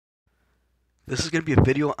This is going to be a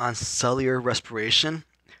video on cellular respiration.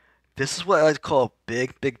 This is what I like to call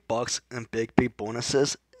big bucks and big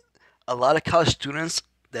bonuses. A lot of college students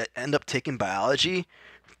that end up taking biology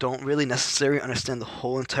don't really necessarily understand the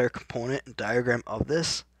whole entire component and diagram of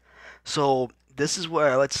this. So this is where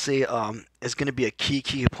I like to say is going to be a key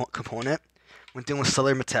component when dealing with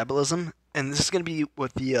cellular metabolism, and this is going to be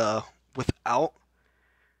with the without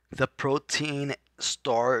the protein,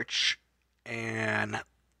 starch, and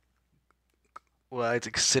what I like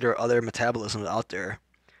to consider other metabolisms out there.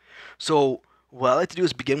 So what I like to do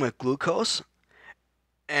is begin with glucose,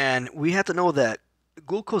 and we have to know that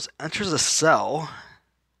glucose enters a cell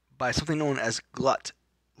by something known as GLUT,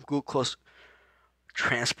 glucose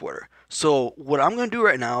transporter. So what I'm going to do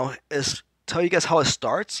right now is tell you guys how it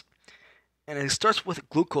starts, and it starts with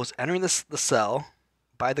glucose entering the cell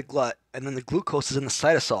by the GLUT, and then the glucose is in the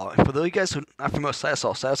cytosol. And for those of you guys who are not familiar with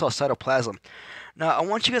cytosol is cytoplasm. Now I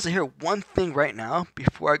want you guys to hear one thing right now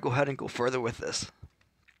before I go ahead and go further with this.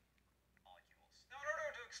 Molecules. Now, in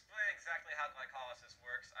order to explain exactly how glycolysis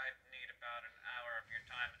works, I'd need about an hour of your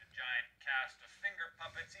time in a giant cast of finger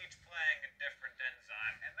puppets, each playing a different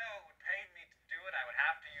enzyme. And though it would pay me to do it, I would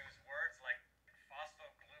have to use words like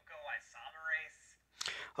phosphoglucoisomerase.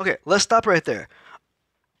 Okay, let's stop right there.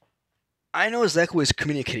 I know exactly what he's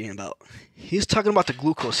communicating about. He's talking about the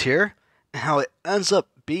glucose here and how it ends up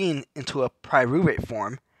being into a pyruvate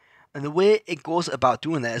form, and the way it goes about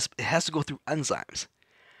doing that is it has to go through enzymes.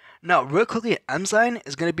 Now, real quickly, an enzyme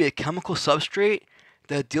is going to be a chemical substrate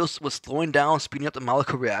that deals with slowing down, speeding up the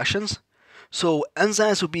molecular reactions. So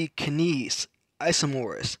enzymes would be kinase,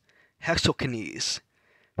 isomerase, hexokinase,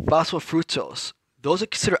 phosphofructose. Those are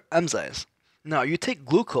considered enzymes. Now, you take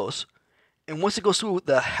glucose, and once it goes through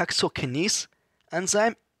the hexokinase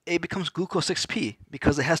enzyme, it becomes glucose 6P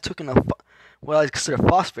because it has taken what I consider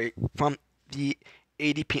phosphate from the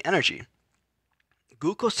ADP energy.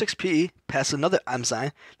 Glucose 6P passes another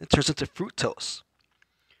enzyme that turns into fructose.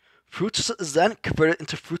 Fructose is then converted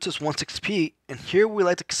into fructose 1,6P, and here we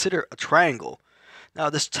like to consider a triangle. Now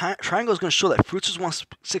this triangle is going to show that fructose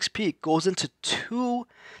 1,6P goes into two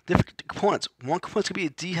different components. One component is going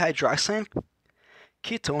to be a dihydroxide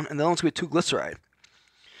ketone, and the other one's going to be 2-glyceride.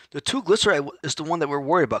 The 2-glyceride is the one that we're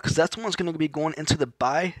worried about because that's the one that's going to be going into the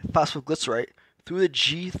biphosphoglyceride through the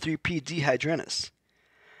G3P dehydrogenase.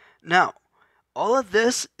 Now, all of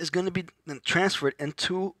this is going to be transferred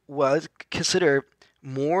into what I consider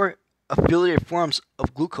more affiliated forms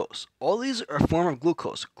of glucose. All these are a form of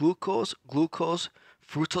glucose. Glucose,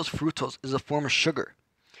 fructose is a form of sugar.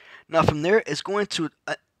 Now, from there, it's going to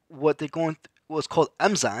what's called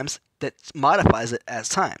enzymes that modifies it as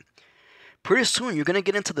time. Pretty soon, you're going to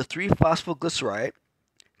get into the 3-phosphoglyceride.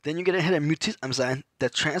 Then you're going to hit a mutase enzyme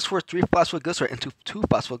that transfers 3-phosphoglyceride into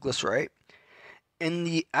 2-phosphoglyceride. In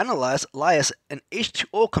the analyze, an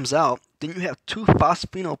H2O comes out. Then you have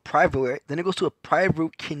 2-phosphenylpyruvate. Then it goes to a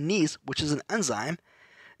pyruvate kinase, which is an enzyme.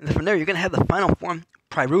 And then from there, you're going to have the final form,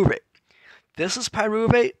 pyruvate. This is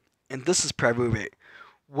pyruvate, and this is pyruvate.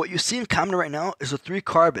 What you see in common right now is the 3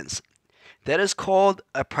 carbons. That is called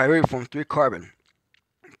a pyruvate form 3 carbon.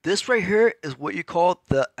 This right here is what you call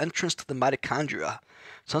the entrance to the mitochondria.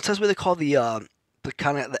 Sometimes what they call the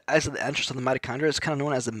exit of the entrance of the mitochondria is kind of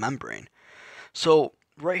known as the membrane. So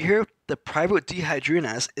right here, the pyruvate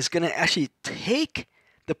dehydrogenase is going to actually take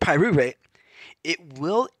the pyruvate. It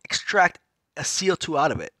will extract a CO2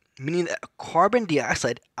 out of it, meaning that a carbon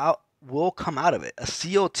dioxide will come out of it, a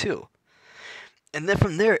CO2. And then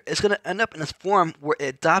from there, it's going to end up in this form where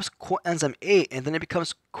it adopts coenzyme A, and then it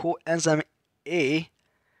becomes coenzyme A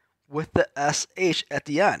with the SH at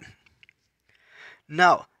the end.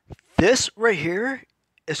 Now, this right here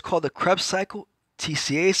is called the Krebs cycle,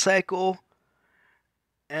 TCA cycle,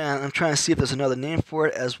 and I'm trying to see if there's another name for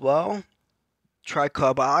it as well.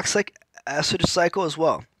 Tricarboxylic acid cycle as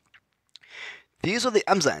well. These are the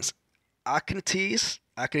enzymes: aconitase,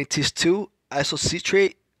 aconitase 2,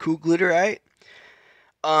 isocitrate, Q-glutarate.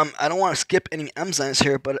 I don't want to skip any enzymes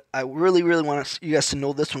here, but I really want you guys to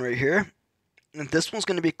know this one right here. And this one's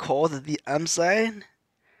going to be called the enzyme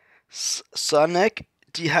sonic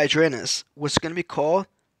dehydrogenase, which is going to be called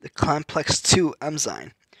the complex 2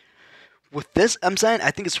 enzyme. With this enzyme,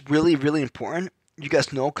 I think it's really important. You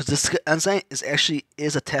guys know because this enzyme is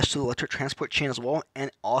attached to the electric transport chain as well,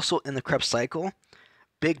 and also in the Krebs cycle.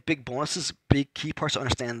 Big bonuses, big key parts to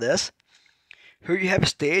understand this. Here you have a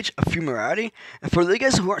stage of fumarity, and for the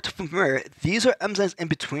guys who aren't familiar, these are enzymes in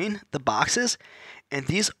between the boxes, and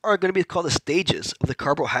these are going to be called the stages of the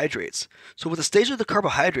carbohydrates. So with the stage of the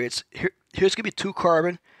carbohydrates, here's going to be 2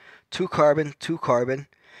 carbon, 2 carbon, 2 carbon.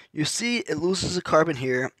 You see it loses a carbon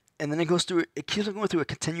here, and then it keeps on going through a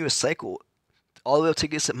continuous cycle all the way up to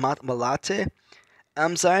get malate,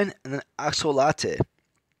 enzyme, and then oxalate.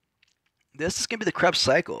 This is going to be the Krebs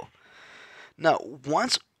cycle. Now,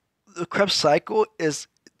 once the Krebs cycle is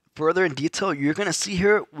further in detail, you're going to see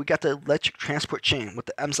here we got the electric transport chain with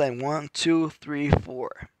the enzyme 1, 2, 3,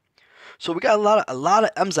 4. So we got a lot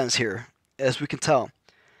of enzymes here, as we can tell.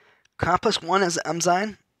 Complex 1 is an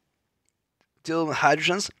enzyme dealing with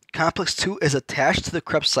hydrogens. Complex 2 is attached to the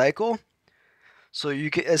Krebs cycle. So you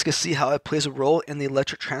guys can see how it plays a role in the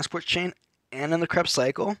electric transport chain and in the Krebs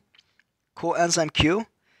cycle. Coenzyme Q.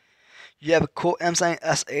 You have a coenzyme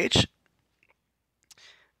SH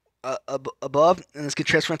above, and this can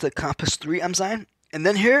transfer into the complex 3 enzyme. And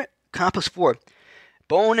then here, complex 4.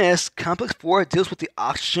 Bonus, complex 4 deals with the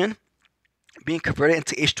oxygen being converted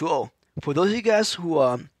into H2O. For those of you guys who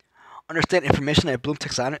understand information at Bloom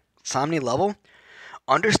taxonomy level,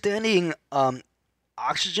 understanding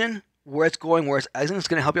oxygen, where it's going, where it's exiting, is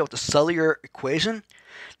going to help you out with the cellular equation.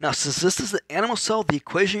 Now, since this is the animal cell, the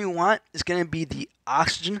equation you want is going to be the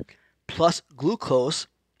oxygen plus glucose,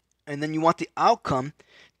 and then you want the outcome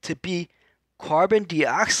to be carbon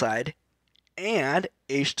dioxide and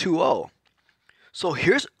H2O. So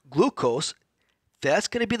here's glucose. That's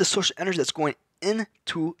going to be the source of energy that's going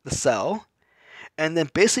into the cell. And then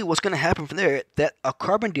basically what's going to happen from there, that a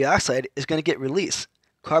carbon dioxide is going to get released.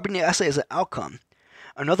 Carbon dioxide is an outcome.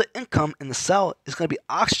 Another income in the cell is going to be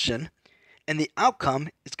oxygen, and the outcome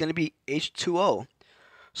is going to be H2O.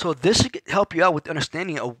 So this should help you out with the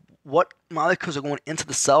understanding of what molecules are going into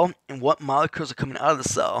the cell and what molecules are coming out of the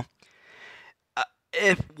cell.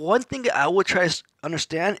 If one thing I would try to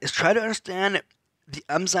understand is try to understand the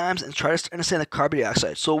enzymes and try to understand the carbon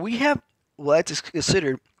dioxide. So we have what I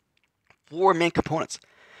consider 4 main components.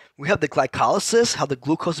 We have the glycolysis, how the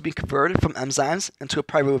glucose is being converted from enzymes into a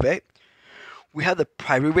pyruvate. We have the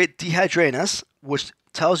pyruvate dehydrogenase, which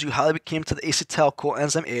tells you how it came to the acetyl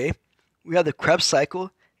coenzyme A. We have the Krebs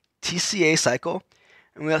cycle, TCA cycle,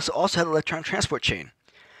 and we also have the electron transport chain.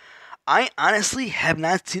 I honestly have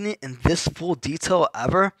not seen it in this full detail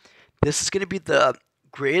ever. This is going to be the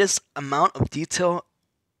greatest amount of detail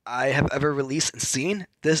I have ever released and seen.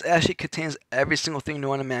 This actually contains every single thing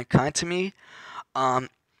known to mankind to me.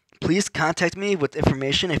 Please contact me with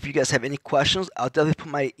information if you guys have any questions. I'll definitely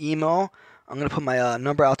put my email. I'm going to put my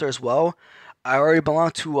number out there as well. I already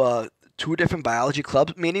belong to 2 different biology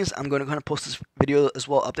club meetings. I'm going to post this video as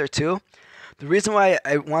well up there too. The reason why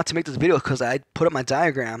I want to make this video is because I put up my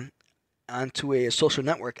diagram onto a social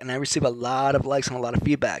network and I received a lot of likes and a lot of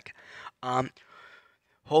feedback.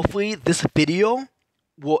 Hopefully this video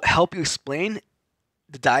will help you explain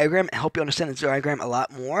the diagram and help you understand the diagram a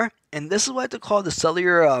lot more. And this is what I like to call the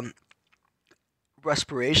cellular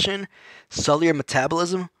respiration, cellular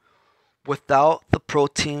metabolism without the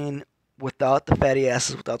protein, without the fatty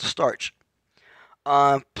acids, without the starch.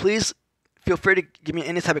 Please feel free to give me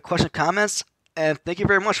any type of question, comments, and thank you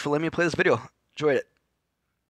very much for letting me play this video. Enjoyed it.